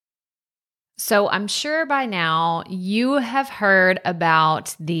So I'm sure by now you have heard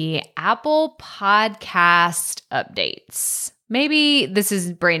about the Apple Podcast updates. Maybe this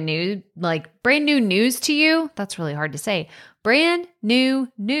is brand new news to you. That's really hard to say. Brand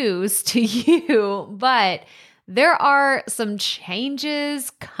new news to you, but there are some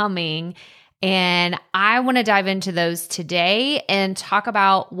changes coming, and I want to dive into those today and talk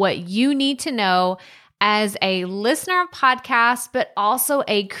about what you need to know as a listener of podcasts, but also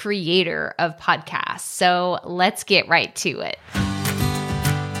a creator of podcasts. So let's get right to it.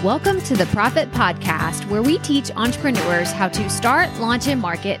 Welcome to the Profit Podcast, where we teach entrepreneurs how to start, launch, and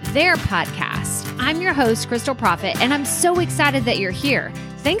market their podcast. I'm your host, Crystal Profit, and I'm so excited that you're here.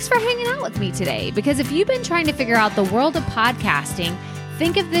 Thanks for hanging out with me today, because if you've been trying to figure out the world of podcasting,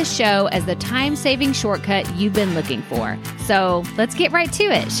 think of this show as the time-saving shortcut you've been looking for. So let's get right to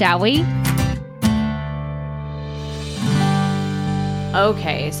it, shall we?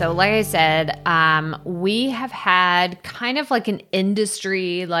 Okay, so like I said, we have had kind of like an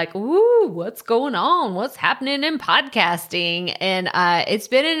industry ooh, what's going on? What's happening in podcasting? And it's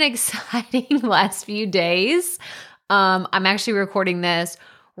been an exciting last few days. I'm actually recording this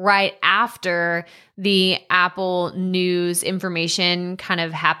right after the Apple News information kind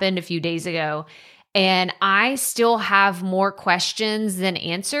of happened a few days ago. And I still have more questions than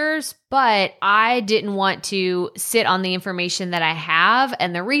answers, but I didn't want to sit on the information that I have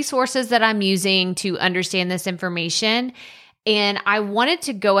and the resources that I'm using to understand this information. And I wanted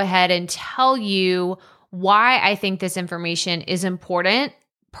to go ahead and tell you why I think this information is important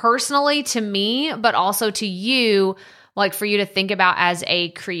personally to me, but also to you, like for you to think about as a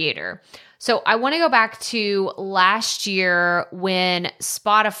creator. So I want to go back to last year when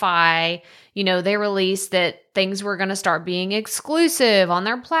Spotify, they released that things were going to start being exclusive on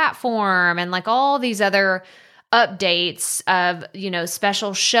their platform and like all these other updates of,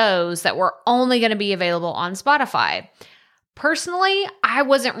 special shows that were only going to be available on Spotify. Personally, I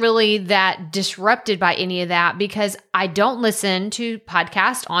wasn't really that disrupted by any of that because I don't listen to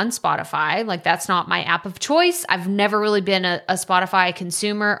podcasts on Spotify. Like that's not my app of choice. I've never really been a Spotify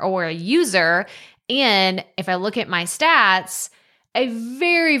consumer or a user. And if I look at my stats, a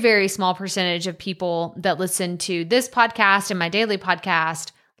very, very small percentage of people that listen to this podcast and my daily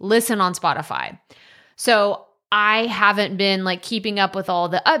podcast listen on Spotify. So I haven't been keeping up with all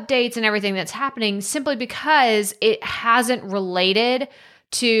the updates and everything that's happening simply because it hasn't related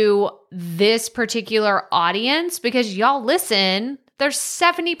to this particular audience because y'all listen. There's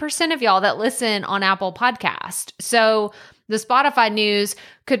 70% of y'all that listen on Apple Podcast. So the Spotify news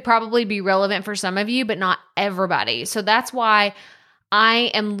could probably be relevant for some of you, but not everybody. So that's why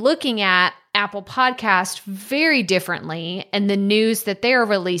I am looking at Apple Podcast very differently and the news that they're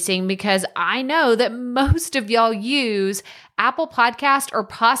releasing because I know that most of y'all use Apple Podcast or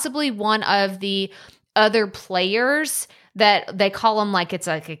possibly one of the other players that they call them it's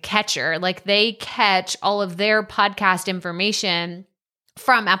like a catcher. Like they catch all of their podcast information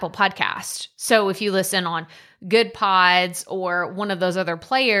from Apple Podcast. So if you listen on Good Pods or one of those other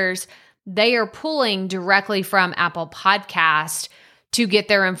players, they are pulling directly from Apple Podcast to get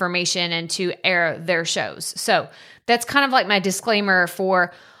their information and to air their shows. So that's kind of like my disclaimer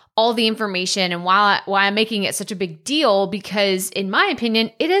for all the information and why I'm making it such a big deal, because in my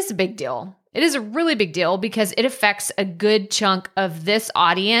opinion, it is a big deal. It is a really big deal because it affects a good chunk of this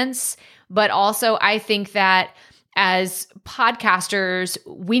audience. But also I think that as podcasters,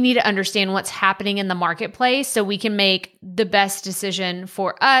 we need to understand what's happening in the marketplace so we can make the best decision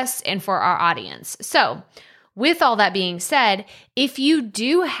for us and for our audience. So with all that being said, if you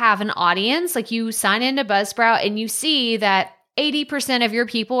do have an audience, like you sign into Buzzsprout and you see that 80% of your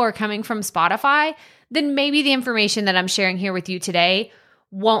people are coming from Spotify, then maybe the information that I'm sharing here with you today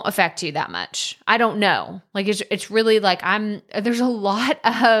won't affect you that much. I don't know. It's really there's a lot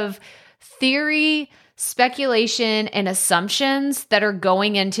of theory, speculation, and assumptions that are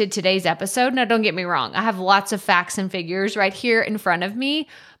going into today's episode. Now, don't get me wrong. I have lots of facts and figures right here in front of me,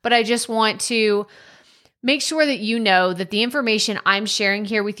 but I just want to make sure that you know that the information I'm sharing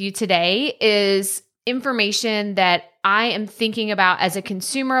here with you today is information that I am thinking about as a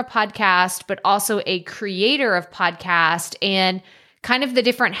consumer of podcast, but also a creator of podcast and kind of the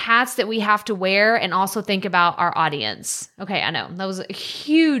different hats that we have to wear and also think about our audience. Okay, I know that was a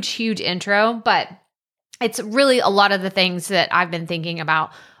huge, huge intro, but it's really a lot of the things that I've been thinking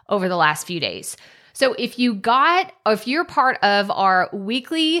about over the last few days. So if you're part of our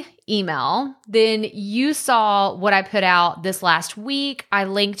weekly email, then you saw what I put out this last week. I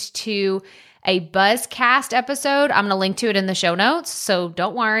linked to a Buzzcast episode. I'm going to link to it in the show notes. So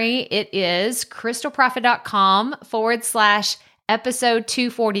don't worry. It is crystalprofit.com/ episode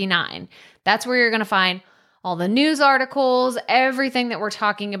 249. That's where you're going to find all the news articles, everything that we're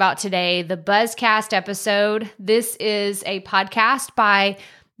talking about today, the Buzzcast episode. This is a podcast by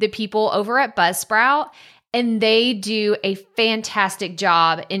the people over at Buzzsprout, and they do a fantastic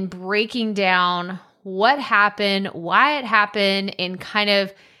job in breaking down what happened, why it happened, and kind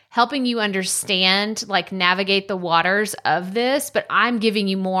of helping you understand, like navigate the waters of this. But I'm giving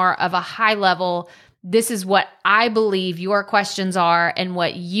you more of a high level. This is what I believe your questions are and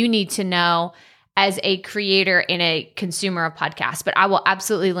what you need to know as a creator and a consumer of podcasts. But I will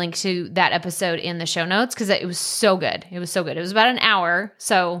absolutely link to that episode in the show notes because it was so good. It was so good. It was about an hour,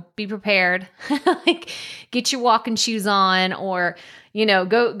 so be prepared. Like, get your walking shoes on, or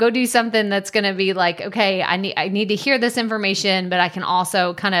go do something that's going to be like, okay, I need to hear this information, but I can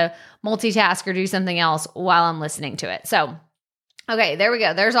also kind of multitask or do something else while I'm listening to it. So, okay, there we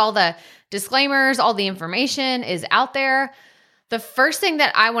go. There's all the disclaimers. All the information is out there. The first thing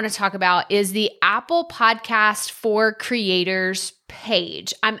that I want to talk about is the Apple Podcast for Creators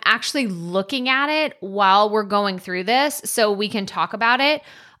page. I'm actually looking at it while we're going through this so we can talk about it.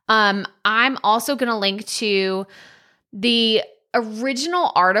 I'm also going to link to the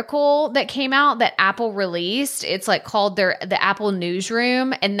original article that came out that Apple released. It's like called the Apple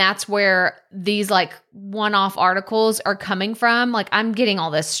Newsroom, and that's where these like one-off articles are coming from. Like, I'm getting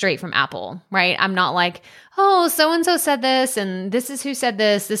all this straight from Apple, right? I'm not like, oh, so-and-so said this, and this is who said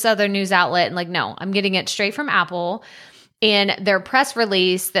this other news outlet. And like, no, I'm getting it straight from Apple in their press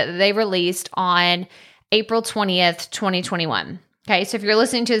release that they released on April 20th, 2021. Okay, so if you're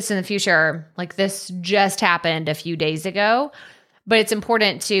listening to this in the future, like this just happened a few days ago, but it's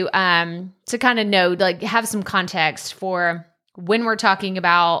important to kind of know, like, have some context for when we're talking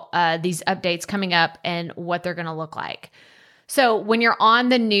about these updates coming up and what they're going to look like. So when you're on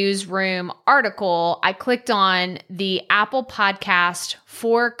the newsroom article, I clicked on the Apple Podcast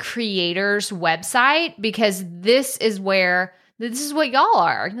for Creators website because this is what y'all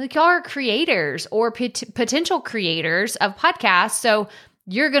are. Like, y'all are creators or potential creators of podcasts. So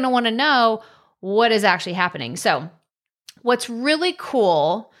you're going to want to know what is actually happening. So what's really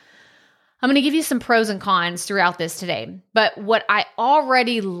cool, I'm going to give you some pros and cons throughout this today. But what I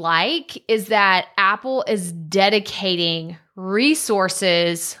already like is that Apple is dedicating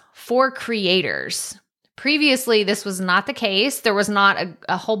resources for creators. Previously, this was not the case. There was not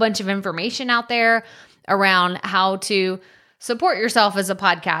a whole bunch of information out there around how to support yourself as a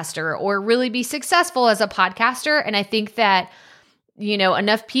podcaster or really be successful as a podcaster. And I think that,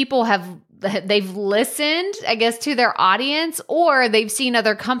 enough people they've listened, I guess, to their audience, or they've seen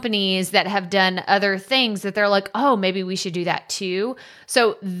other companies that have done other things that they're like, oh, maybe we should do that too.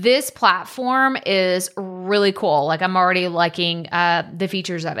 So this platform is really cool. Like, I'm already liking the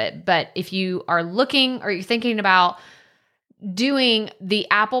features of it. But if you are looking or you're thinking about doing the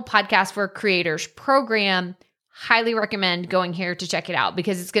Apple Podcast for Creators program, highly recommend going here to check it out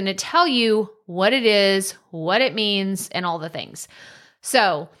because it's going to tell you what it is, what it means, and all the things.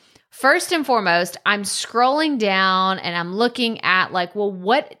 So first and foremost, I'm scrolling down and I'm looking at like, well,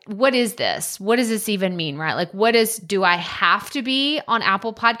 what is this? What does this even mean, right? Like, do I have to be on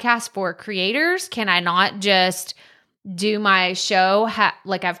Apple Podcasts for Creators? Can I not just do my show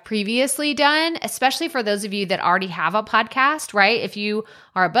like I've previously done, especially for those of you that already have a podcast, right? If you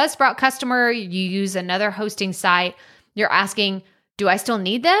are a Buzzsprout customer, you use another hosting site, you're asking, do I still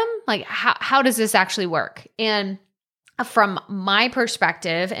need them? Like, how does this actually work? And from my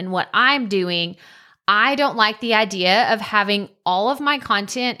perspective and what I'm doing, I don't like the idea of having all of my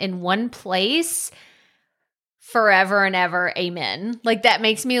content in one place forever and ever. Amen. Like, that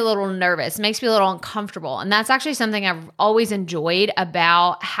makes me a little nervous, makes me a little uncomfortable. And that's actually something I've always enjoyed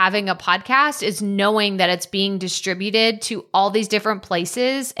about having a podcast, is knowing that it's being distributed to all these different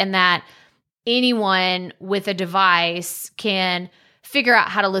places and that anyone with a device can figure out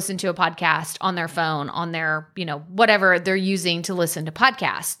how to listen to a podcast on their phone, on their, whatever they're using to listen to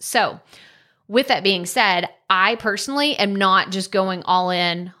podcasts. So with that being said, I personally am not just going all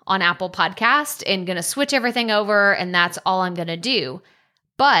in on Apple Podcast and going to switch everything over and that's all I'm going to do.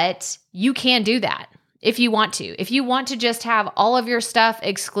 But you can do that if you want to. If you want to just have all of your stuff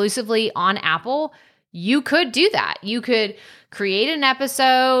exclusively on Apple, you could do that. You could create an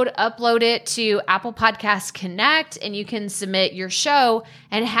episode, upload it to Apple Podcasts Connect, and you can submit your show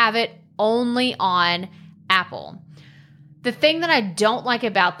and have it only on Apple. The thing that I don't like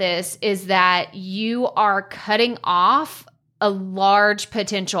about this is that you are cutting off a large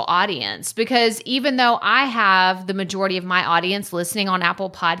potential audience, because even though I have the majority of my audience listening on Apple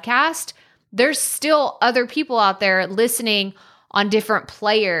Podcast, there's still other people out there listening on different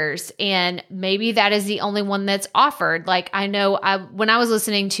players, and maybe that is the only one that's offered. Like I know when I was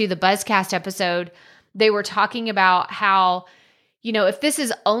listening to the Buzzcast episode, they were talking about how, if this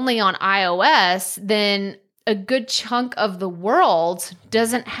is only on iOS, then a good chunk of the world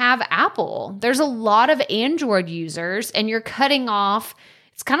doesn't have Apple. There's a lot of Android users, and you're cutting off,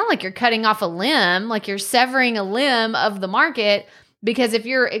 it's kind of like you're cutting off a limb, like you're severing a limb of the market, because if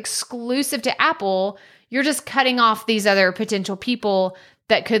you're exclusive to Apple, you're just cutting off these other potential people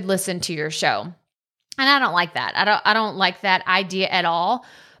that could listen to your show. And I don't like that. I don't like that idea at all.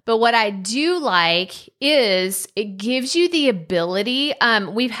 But what I do like is it gives you the ability.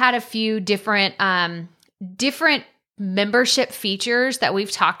 We've had a few different membership features that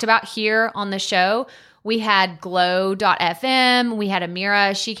we've talked about here on the show. We had Glow.fm. We had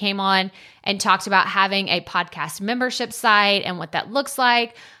Amira. She came on and talked about having a podcast membership site and what that looks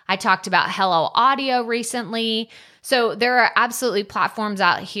like. I talked about Hello Audio recently. So there are absolutely platforms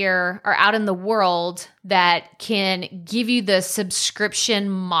out here or out in the world that can give you the subscription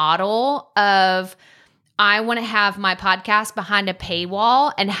model of, I want to have my podcast behind a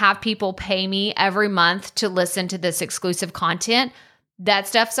paywall and have people pay me every month to listen to this exclusive content. That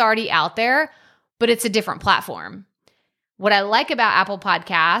stuff's already out there, but it's a different platform. What I like about Apple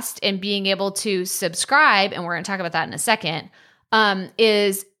Podcast and being able to subscribe, and we're going to talk about that in a second,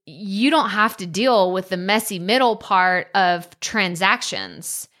 is you don't have to deal with the messy middle part of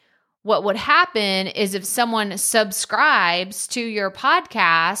transactions. What would happen is if someone subscribes to your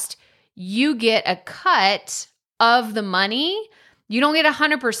podcast, you get a cut of the money. You don't get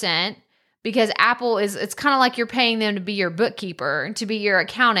 100% because Apple it's kind of like you're paying them to be your bookkeeper, to be your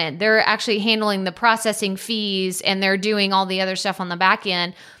accountant. They're actually handling the processing fees and they're doing all the other stuff on the back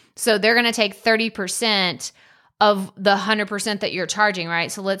end. So they're going to take 30% of the 100% that you're charging,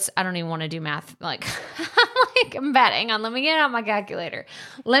 right? So I don't even want to do math. I'm bad. Hang on, let me get out my calculator.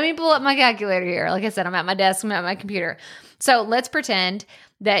 Let me pull up my calculator here. Like I said, I'm at my desk, I'm at my computer. So let's pretend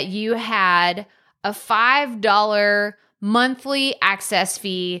that you had a $5 monthly access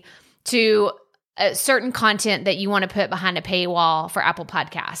fee to a certain content that you want to put behind a paywall for Apple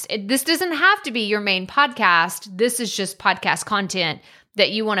Podcasts. This doesn't have to be your main podcast. This is just podcast content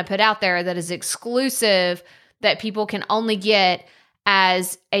that you want to put out there that is exclusive, that people can only get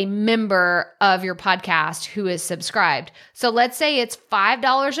as a member of your podcast who is subscribed. So let's say it's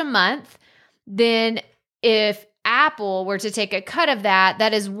 $5 a month. Then if Apple were to take a cut of that,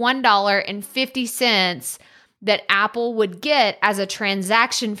 that is $1.50 that Apple would get as a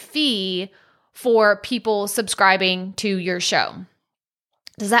transaction fee for people subscribing to your show.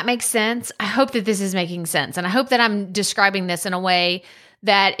 Does that make sense? I hope that this is making sense. And I hope that I'm describing this in a way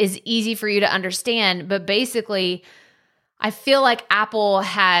that is easy for you to understand. But basically, I feel like Apple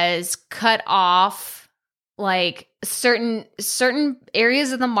has cut off like certain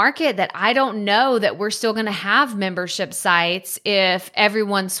areas of the market that I don't know that we're still going to have membership sites if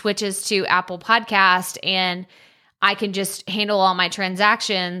everyone switches to Apple Podcast and I can just handle all my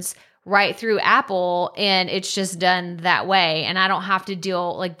transactions right through Apple and it's just done that way. And I don't have to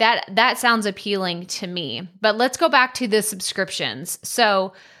deal like that. That sounds appealing to me. But let's go back to the subscriptions.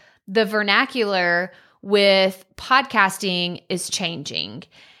 So the vernacular with podcasting is changing.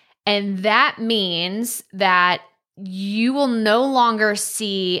 And that means that you will no longer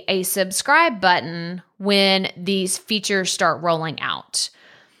see a subscribe button when these features start rolling out.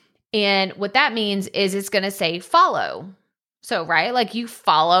 And what that means is it's going to say follow. So, right, like you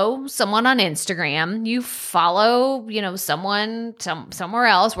follow someone on Instagram, you follow, someone somewhere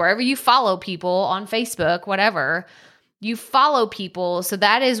else, wherever you follow people on Facebook, whatever, you follow people. So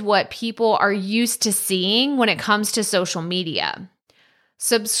that is what people are used to seeing when it comes to social media.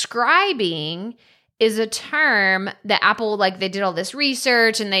 Subscribing is a term that Apple, they did all this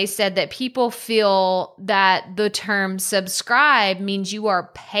research and they said that people feel that the term subscribe means you are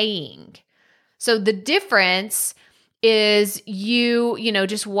paying. So the difference is you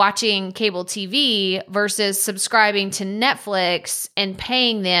just watching cable TV versus subscribing to Netflix and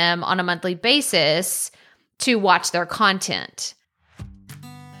paying them on a monthly basis to watch their content.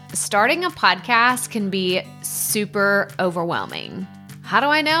 Starting a podcast can be super overwhelming. How do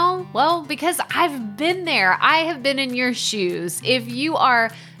I know? Well, because I've been there. I have been in your shoes. If you are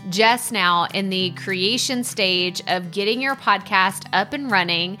just now in the creation stage of getting your podcast up and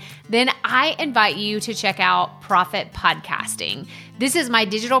running, then I invite you to check out Profit Podcasting. This is my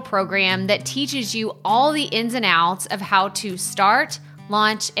digital program that teaches you all the ins and outs of how to start,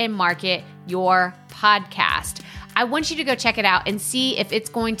 launch, and market your podcast. I I want you to go check it out and see if it's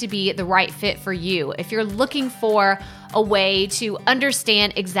going to be the right fit for you. If you're looking for a way to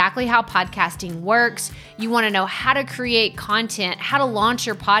understand exactly how podcasting works, you want to know how to create content, how to launch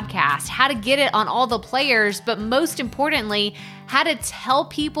your podcast, how to get it on all the players, but most importantly, how to tell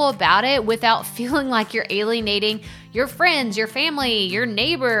people about it without feeling like you're alienating your friends, your family, your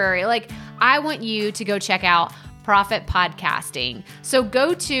neighbor. Like, I want you to go check out Profit Podcasting. So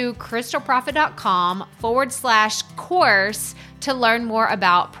go to crystalprofit.com/course to learn more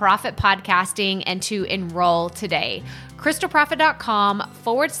about Profit Podcasting and to enroll today.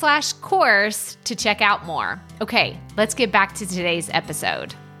 crystalprofit.com/course to check out more. Okay, let's get back to today's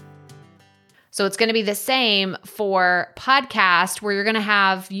episode. So it's going to be the same for podcast, where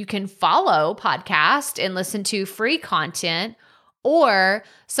you can follow podcast and listen to free content, or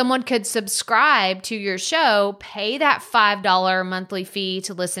someone could subscribe to your show, pay that $5 monthly fee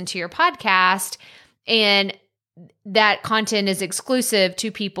to listen to your podcast, and that content is exclusive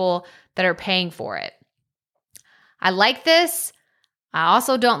to people that are paying for it. I like this. I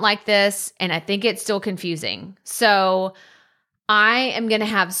also don't like this, and I think it's still confusing. So I am going to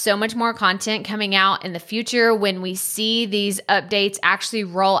have so much more content coming out in the future when we see these updates actually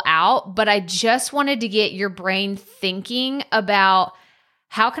roll out. But I just wanted to get your brain thinking about,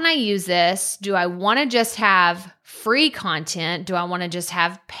 how can I use this? Do I want to just have free content? Do I want to just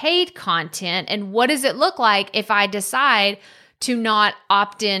have paid content? And what does it look like if I decide to not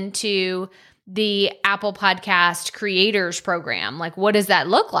opt into the Apple Podcast Creators Program? Like, what does that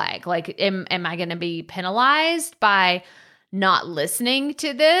look like? Like, am I going to be penalized by not listening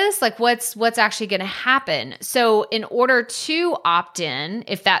to this? Like, what's actually going to happen? So in order to opt in,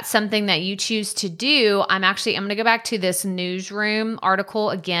 if that's something that you choose to do, I'm going to go back to this newsroom article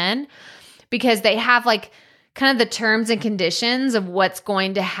again, because they have like kind of the terms and conditions of what's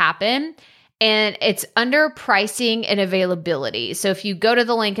going to happen. And it's under pricing and availability. So if you go to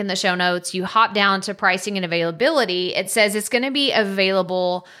the link in the show notes, you hop down to pricing and availability, it says it's going to be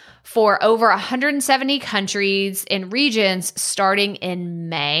available for over 170 countries and regions starting in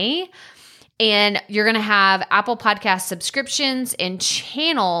May. And you're going to have Apple Podcast subscriptions and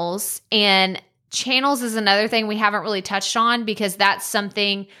channels. And channels is another thing we haven't really touched on, because that's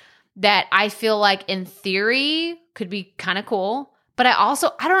something that I feel like in theory could be kind of cool. But I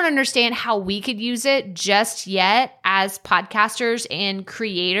don't understand how we could use it just yet as podcasters and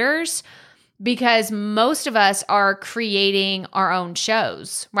creators, because most of us are creating our own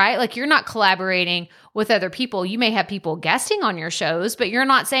shows, right? Like, you're not collaborating with other people. You may have people guesting on your shows, but you're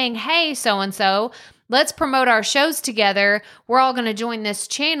not saying, hey, so-and-so, let's promote our shows together. We're all going to join this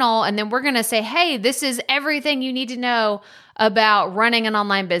channel, and then we're going to say, hey, this is everything you need to know about running an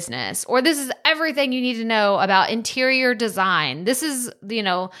online business, or this is everything you need to know about interior design. This is,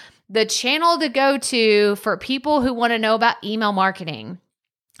 the channel to go to for people who want to know about email marketing.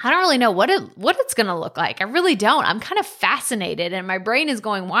 I don't really know what it's going to look like. I really don't. I'm kind of fascinated, and my brain is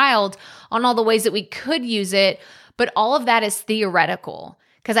going wild on all the ways that we could use it, but all of that is theoretical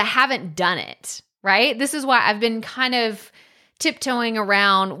because I haven't done it, right? This is why I've been kind of tiptoeing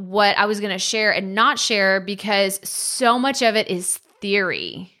around what I was going to share and not share, because so much of it is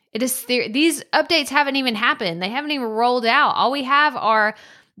theory. It is theory. These updates haven't even happened. They haven't even rolled out. All we have are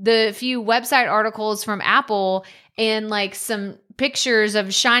the few website articles from Apple and like some pictures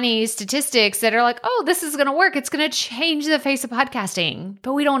of shiny statistics that are like, oh, this is going to work. It's going to change the face of podcasting.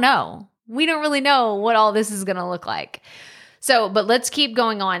 But we don't know. We don't really know what all this is going to look like. So, but let's keep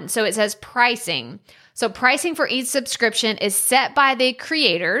going on. So it says pricing. So pricing for each subscription is set by the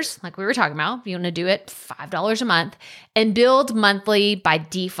creators, like we were talking about. You want to do it $5 a month, and billed monthly by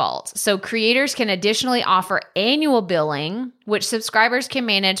default. So creators can additionally offer annual billing, which subscribers can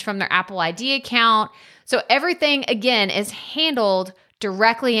manage from their Apple ID account. So everything, again, is handled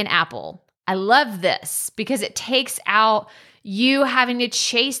directly in Apple. I love this because it takes out you having to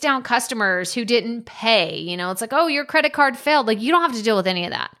chase down customers who didn't pay. It's like, oh, your credit card failed. Like, you don't have to deal with any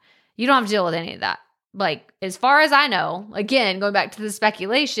of that. You don't have to deal with any of that. Like, as far as I know, again, going back to the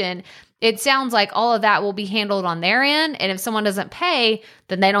speculation, it sounds like all of that will be handled on their end. And if someone doesn't pay,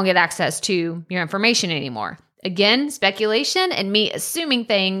 then they don't get access to your information anymore. Again, speculation and me assuming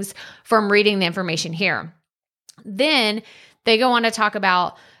things from reading the information here. Then they go on to talk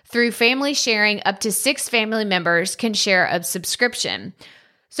about through family sharing, up to 6 family members can share a subscription.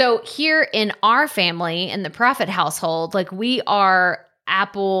 So here in our family, in the Profit household, like, we are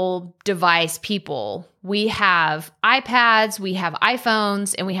Apple device people. We have iPads, we have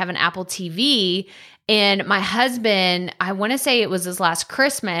iPhones, and we have an Apple TV. And my husband, I want to say it was his last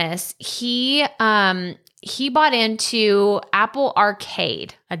Christmas, he he bought into Apple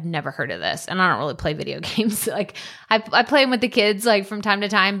Arcade. I'd never heard of this, and I don't really play video games. Like I play them with the kids like from time to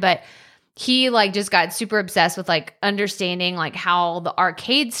time, but he like just got super obsessed with like understanding like how the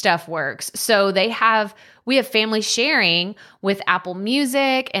arcade stuff works. So we have family sharing with Apple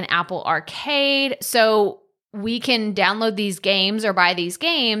Music and Apple Arcade. So we can download these games or buy these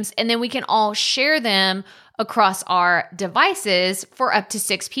games, and then we can all share them across our devices for up to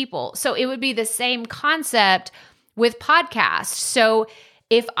 6 people. So it would be the same concept with podcasts. So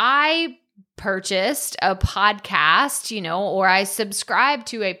if I purchased a podcast, or I subscribe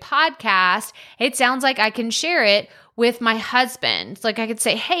to a podcast, it sounds like I can share it with my husband. Like I could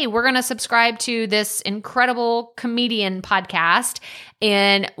say, hey, we're going to subscribe to this incredible comedian podcast,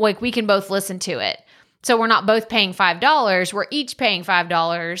 and like we can both listen to it. So we're not both paying $5. We're each paying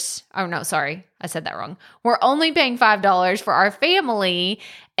 $5. Oh, no, sorry. I said that wrong. We're only paying $5 for our family,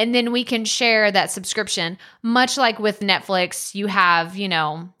 and then we can share that subscription. Much like with Netflix, you have,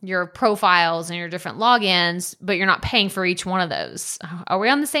 your profiles and your different logins, but you're not paying for each one of those. Are we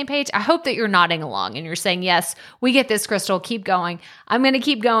on the same page? I hope that you're nodding along and you're saying, yes, we get this, Crystal. Keep going. I'm going to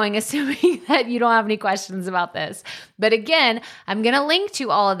keep going, assuming that you don't have any questions about this. But again, I'm going to link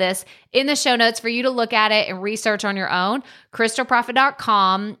to all of this in the show notes for you to look at it and research on your own.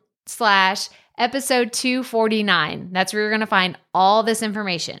 crystalprofit.com/episode 249. That's where you're going to find all this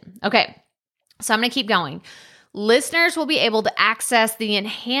information. Okay, so I'm going to keep going. Listeners will be able to access the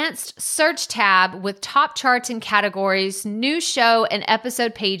enhanced search tab with top charts and categories, new show and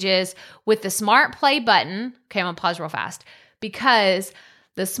episode pages with the Smart Play button. Okay, I'm going to pause real fast because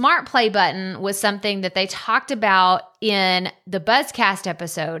the Smart Play button was something that they talked about in the Buzzcast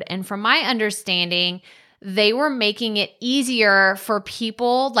episode. And from my understanding, they were making it easier for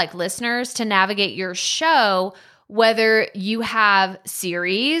people like listeners to navigate your show, whether you have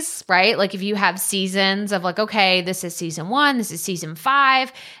series, right? Like if you have seasons of like, okay, this is season 1, this is season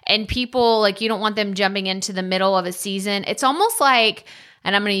 5, and people like, you don't want them jumping into the middle of a season. It's almost like,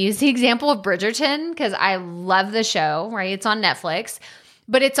 and I'm going to use the example of Bridgerton because I love the show, right? It's on Netflix.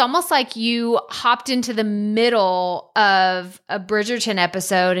 But it's almost like you hopped into the middle of a Bridgerton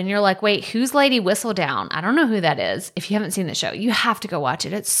episode and you're like, wait, who's Lady Whistledown? I don't know who that is. If you haven't seen the show, you have to go watch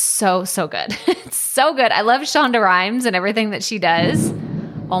it. It's so, so good. It's so good. I love Shonda Rhimes and everything that she does.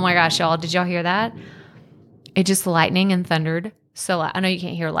 Oh my gosh, y'all. Did y'all hear that? It just lightning and thundered so loud. I know you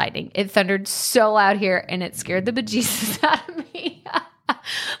can't hear lightning. It thundered so loud here and it scared the bejesus out of me.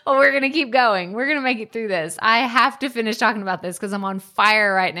 Well, we're going to keep going. We're going to make it through this. I have to finish talking about this because I'm on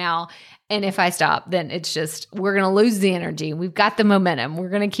fire right now. And if I stop, then it's just, we're going to lose the energy. We've got the momentum. We're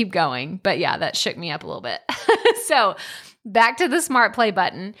going to keep going. But yeah, that shook me up a little bit. So back to the Smart Play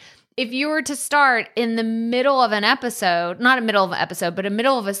button. If you were to start in the middle of an episode, not a middle of an episode, but a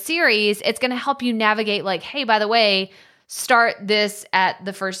middle of a series, it's going to help you navigate like, hey, by the way, start this at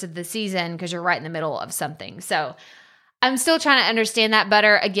the first of the season because you're right in the middle of something. So I'm still trying to understand that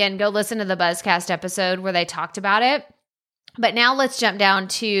better. Again, go listen to the Buzzcast episode where they talked about it. But now let's jump down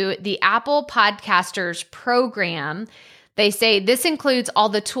to the Apple Podcasters program. They say this includes all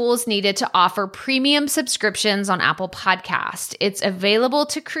the tools needed to offer premium subscriptions on Apple Podcast. It's available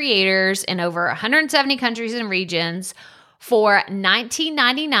to creators in over 170 countries and regions for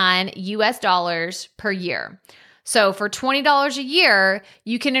 $19.99 US per year. So for $20 a year,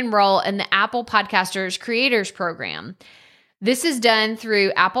 you can enroll in the Apple Podcasters Creators Program. This is done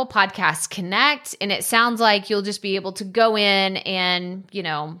through Apple Podcasts Connect, and it sounds like you'll just be able to go in and,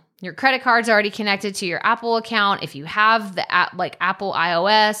 your credit card's already connected to your Apple account. If you have the app, like Apple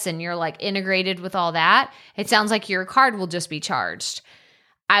iOS and you're like integrated with all that, it sounds like your card will just be charged.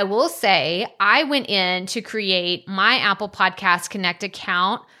 I will say I went in to create my Apple Podcasts Connect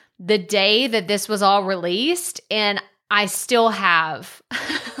account the day that this was all released, and I still have,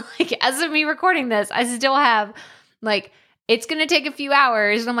 like, as of me recording this, I still have, like, it's going to take a few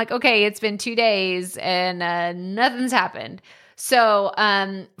hours. And I'm like, okay, it's been 2 days and nothing's happened. So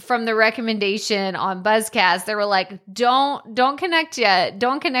from the recommendation on Buzzcast, they were like, don't connect yet.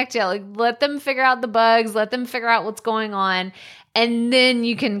 Don't connect yet. Like, let them figure out the bugs. Let them figure out what's going on. And then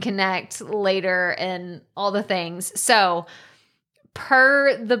you can connect later and all the things. So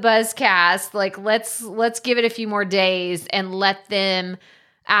per the Buzzcast, like let's give it a few more days and let them,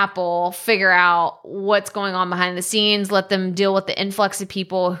 Apple, figure out what's going on behind the scenes. Let them deal with the influx of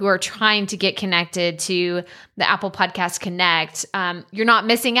people who are trying to get connected to the Apple Podcast Connect. You're not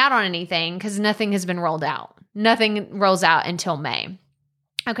missing out on anything because nothing has been rolled out. Nothing rolls out until May.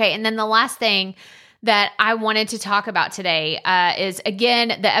 Okay, and then the last thing that I wanted to talk about today is,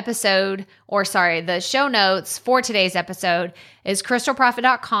 again, the show notes for today's episode is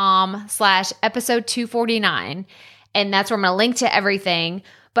crystalprofit.com/episode 249. And that's where I'm going to link to everything.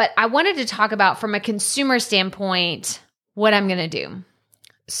 But I wanted to talk about, from a consumer standpoint, what I'm going to do.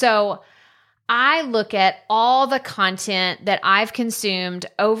 So I look at all the content that I've consumed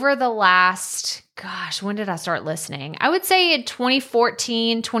over the last, when did I start listening? I would say in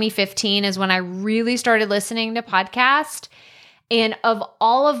 2014, 2015 is when I really started listening to podcasts. And of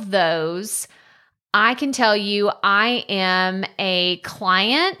all of those, I can tell you I am a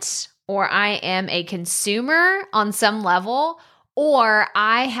client, or I am a consumer on some level, or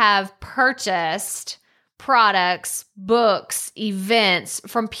I have purchased products, books, events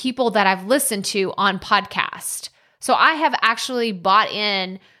from people that I've listened to on podcast. So I have actually bought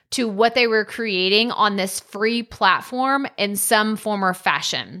in to what they were creating on this free platform in some form or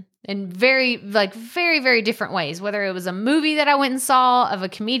fashion, in very, very different ways, whether it was a movie that I went and saw of a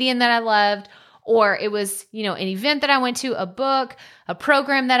comedian that I loved, or it was, an event that I went to, a book, a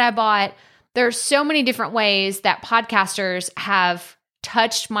program that I bought. There's so many different ways that podcasters have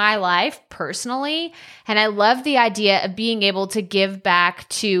touched my life personally. And I love the idea of being able to give back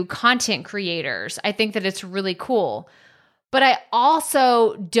to content creators. I think that it's really cool. But I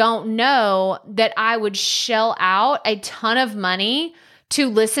also don't know that I would shell out a ton of money to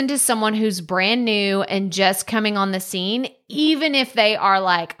listen to someone who's brand new and just coming on the scene, even if they are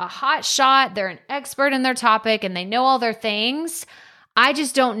like a hot shot, they're an expert in their topic, and they know all their things. I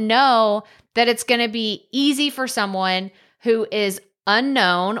just don't know that it's going to be easy for someone who is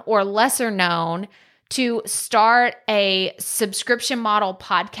unknown or lesser known to start a subscription model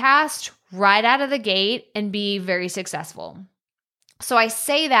podcast right out of the gate and be very successful. So I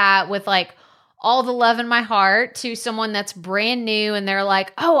say that with all the love in my heart to someone that's brand new and they're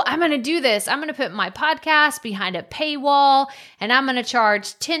like, oh, I'm going to do this. I'm going to put my podcast behind a paywall and I'm going to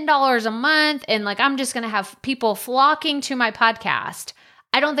charge $10 a month. And I'm just going to have people flocking to my podcast.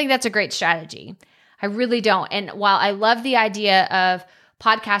 I don't think that's a great strategy. I really don't. And while I love the idea of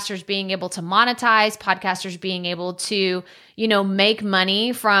podcasters being able to monetize, podcasters being able to, make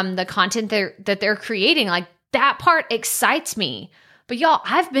money from the content that they're creating, that part excites me. But y'all,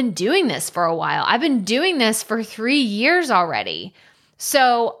 I've been doing this for a while. I've been doing this for 3 years already.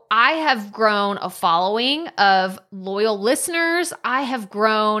 So I have grown a following of loyal listeners. I have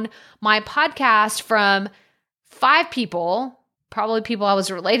grown my podcast from 5 people, probably people I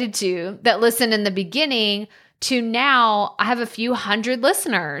was related to, that listened in the beginning, to now I have a few hundred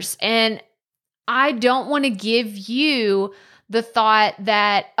listeners. And I don't want to give you the thought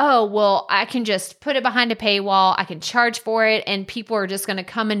that, oh, well, I can just put it behind a paywall, I can charge for it, and people are just going to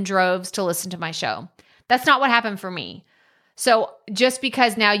come in droves to listen to my show. That's not what happened for me. So just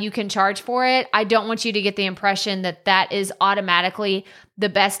because now you can charge for it, I don't want you to get the impression that that is automatically the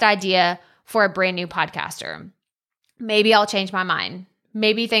best idea for a brand new podcaster. Maybe I'll change my mind.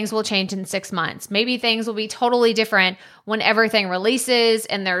 Maybe things will change in 6 months. Maybe things will be totally different when everything releases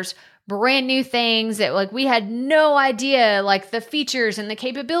and there's brand new things that we had no idea, the features and the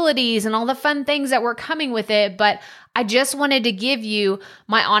capabilities and all the fun things that were coming with it. But I just wanted to give you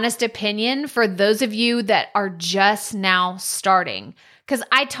my honest opinion for those of you that are just now starting. Because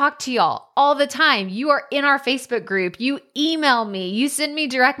I talk to y'all all the time. You are in our Facebook group. You email me. You send me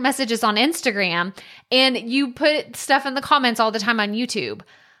direct messages on Instagram. And you put stuff in the comments all the time on YouTube.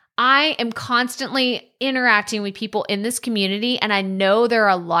 I am constantly interacting with people in this community. And I know there are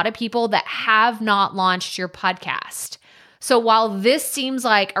a lot of people that have not launched your podcast. So while this seems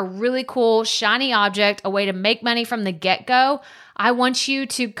like a really cool, shiny object, a way to make money from the get-go, I want you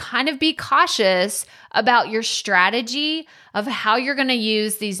to kind of be cautious about your strategy of how you're going to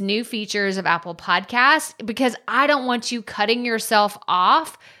use these new features of Apple Podcasts, because I don't want you cutting yourself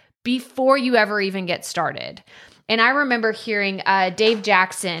off before you ever even get started. And I remember hearing Dave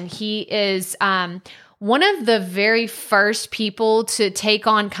Jackson. He is one of the very first people to take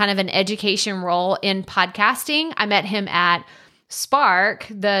on kind of an education role in podcasting. I met him at Spark,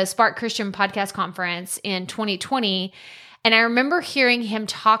 the Spark Christian Podcast Conference in 2020. And I remember hearing him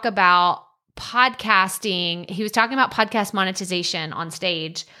talk about podcasting. He was talking about podcast monetization on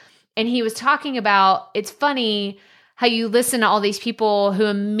stage. And he was talking about, it's funny how you listen to all these people who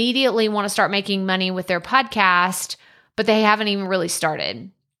immediately want to start making money with their podcast, but they haven't even really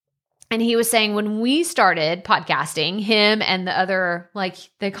started. And he was saying when we started podcasting, him and the other,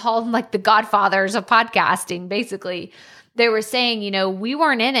 they call them the godfathers of podcasting, basically, they were saying, we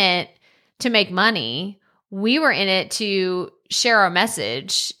weren't in it to make money. We were in it to share our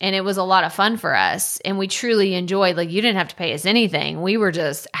message, and it was a lot of fun for us. And we truly enjoyed, you didn't have to pay us anything. We were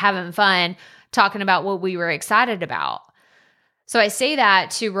just having fun talking about what we were excited about. So I say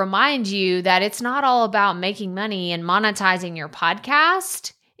that to remind you that it's not all about making money and monetizing your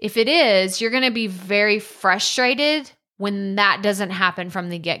podcast. If it is, you're going to be very frustrated when that doesn't happen from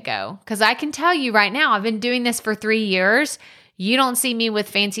the get-go. Because I can tell you right now, I've been doing this for 3 years. You don't see me with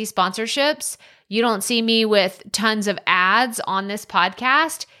fancy sponsorships. You don't see me with tons of ads on this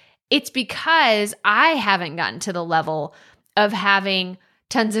podcast. It's because I haven't gotten to the level of having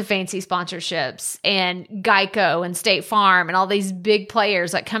tons of fancy sponsorships and Geico and State Farm and all these big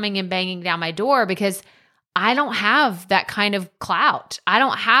players like coming and banging down my door, because I don't have that kind of clout. I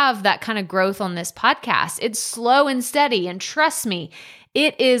don't have that kind of growth on this podcast. It's slow and steady. And trust me,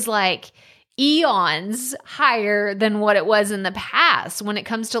 it is like eons higher than what it was in the past when it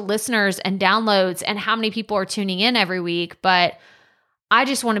comes to listeners and downloads and how many people are tuning in every week. But I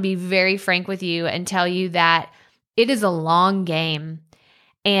just want to be very frank with you and tell you that it is a long game.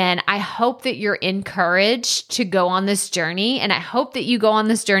 And I hope that you're encouraged to go on this journey. And I hope that you go on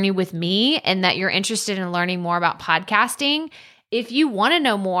this journey with me and that you're interested in learning more about podcasting. If you want to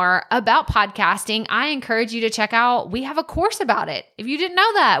know more about podcasting, I encourage you to check out, we have a course about it. If you didn't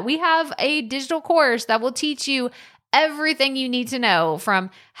know that, we have a digital course that will teach you everything you need to know,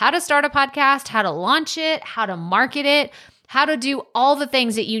 from how to start a podcast, how to launch it, how to market it, how to do all the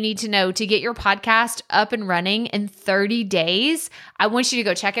things that you need to know to get your podcast up and running in 30 days. I want you to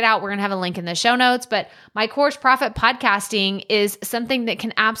go check it out. We're going to have a link in the show notes, but my course, Profit Podcasting, is something that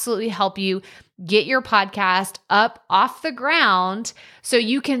can absolutely help you get your podcast up off the ground so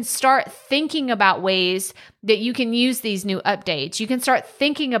you can start thinking about ways that you can use these new updates. You can start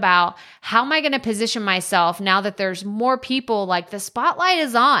thinking about, how am I going to position myself now that there's more people, like the spotlight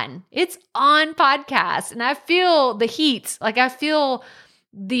is on. It's on podcasts. And I feel the heat. Like I feel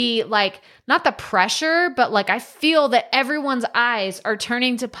the, like, not the pressure, but like I feel that everyone's eyes are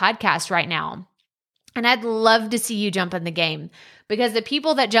turning to podcasts right now. And I'd love to see you jump in the game, because the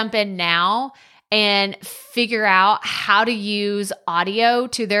people that jump in now and figure out how to use audio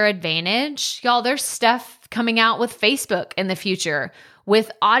to their advantage, y'all, there's stuff coming out with Facebook in the future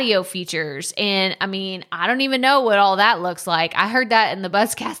with audio features. And I mean, I don't even know what all that looks like. I heard that in the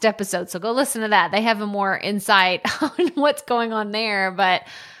Buzzcast episode, so go listen to that. They have a more insight on what's going on there. But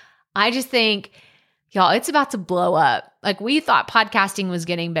I just think, y'all, it's about to blow up. Like, we thought podcasting was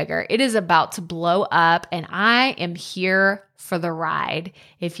getting bigger. It is about to blow up, and I am here for the ride.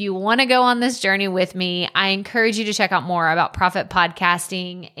 If you want to go on this journey with me, I encourage you to check out more about Profit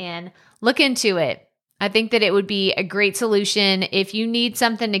Podcasting and look into it. I think that it would be a great solution if you need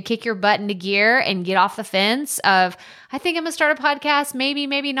something to kick your butt into gear and get off the fence of, I think I'm going to start a podcast, maybe,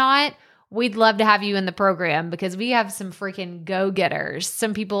 maybe not. We'd love to have you in the program, because we have some freaking go-getters,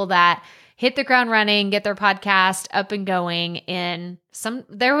 some people that hit the ground running, get their podcast up and going in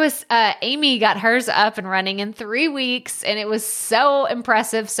Amy got hers up and running in 3 weeks, and it was so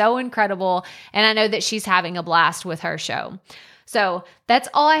impressive, so incredible. And I know that she's having a blast with her show. So that's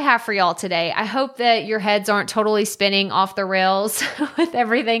all I have for y'all today. I hope that your heads aren't totally spinning off the rails with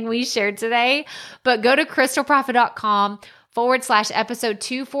everything we shared today, but go to crystalprofit.com/episode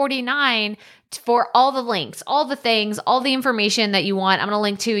 249 for all the links, all the things, all the information that you want. I'm going to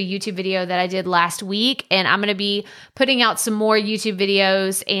link to a YouTube video that I did last week, and I'm going to be putting out some more YouTube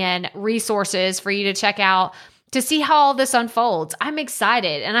videos and resources for you to check out to see how all this unfolds. I'm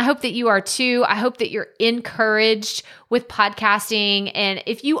excited, and I hope that you are too. I hope that you're encouraged with podcasting, and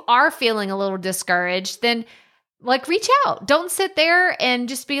if you are feeling a little discouraged, then reach out. Don't sit there and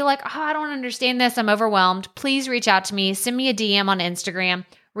just be like, oh, I don't understand this, I'm overwhelmed. Please reach out to me. Send me a DM on Instagram.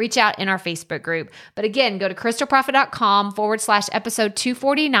 Reach out in our Facebook group. But again, go to crystalprofit.com/episode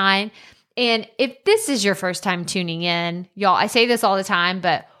 249. And if this is your first time tuning in, y'all, I say this all the time,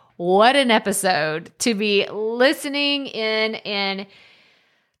 but what an episode to be listening in and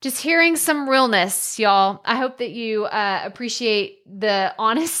just hearing some realness, y'all. I hope that you appreciate the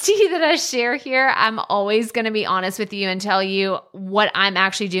honesty that I share here. I'm always going to be honest with you and tell you what I'm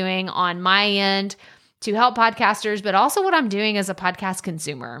actually doing on my end to help podcasters, but also what I'm doing as a podcast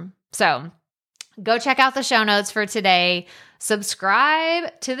consumer. So go check out the show notes for today.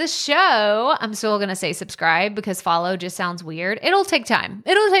 Subscribe to the show. I'm still going to say subscribe because follow just sounds weird. It'll take time.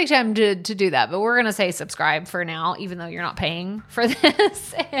 It'll take time to do that, but we're going to say subscribe for now, even though you're not paying for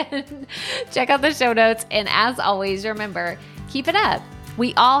this. And check out the show notes. And as always, remember, keep it up.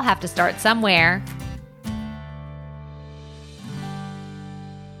 We all have to start somewhere.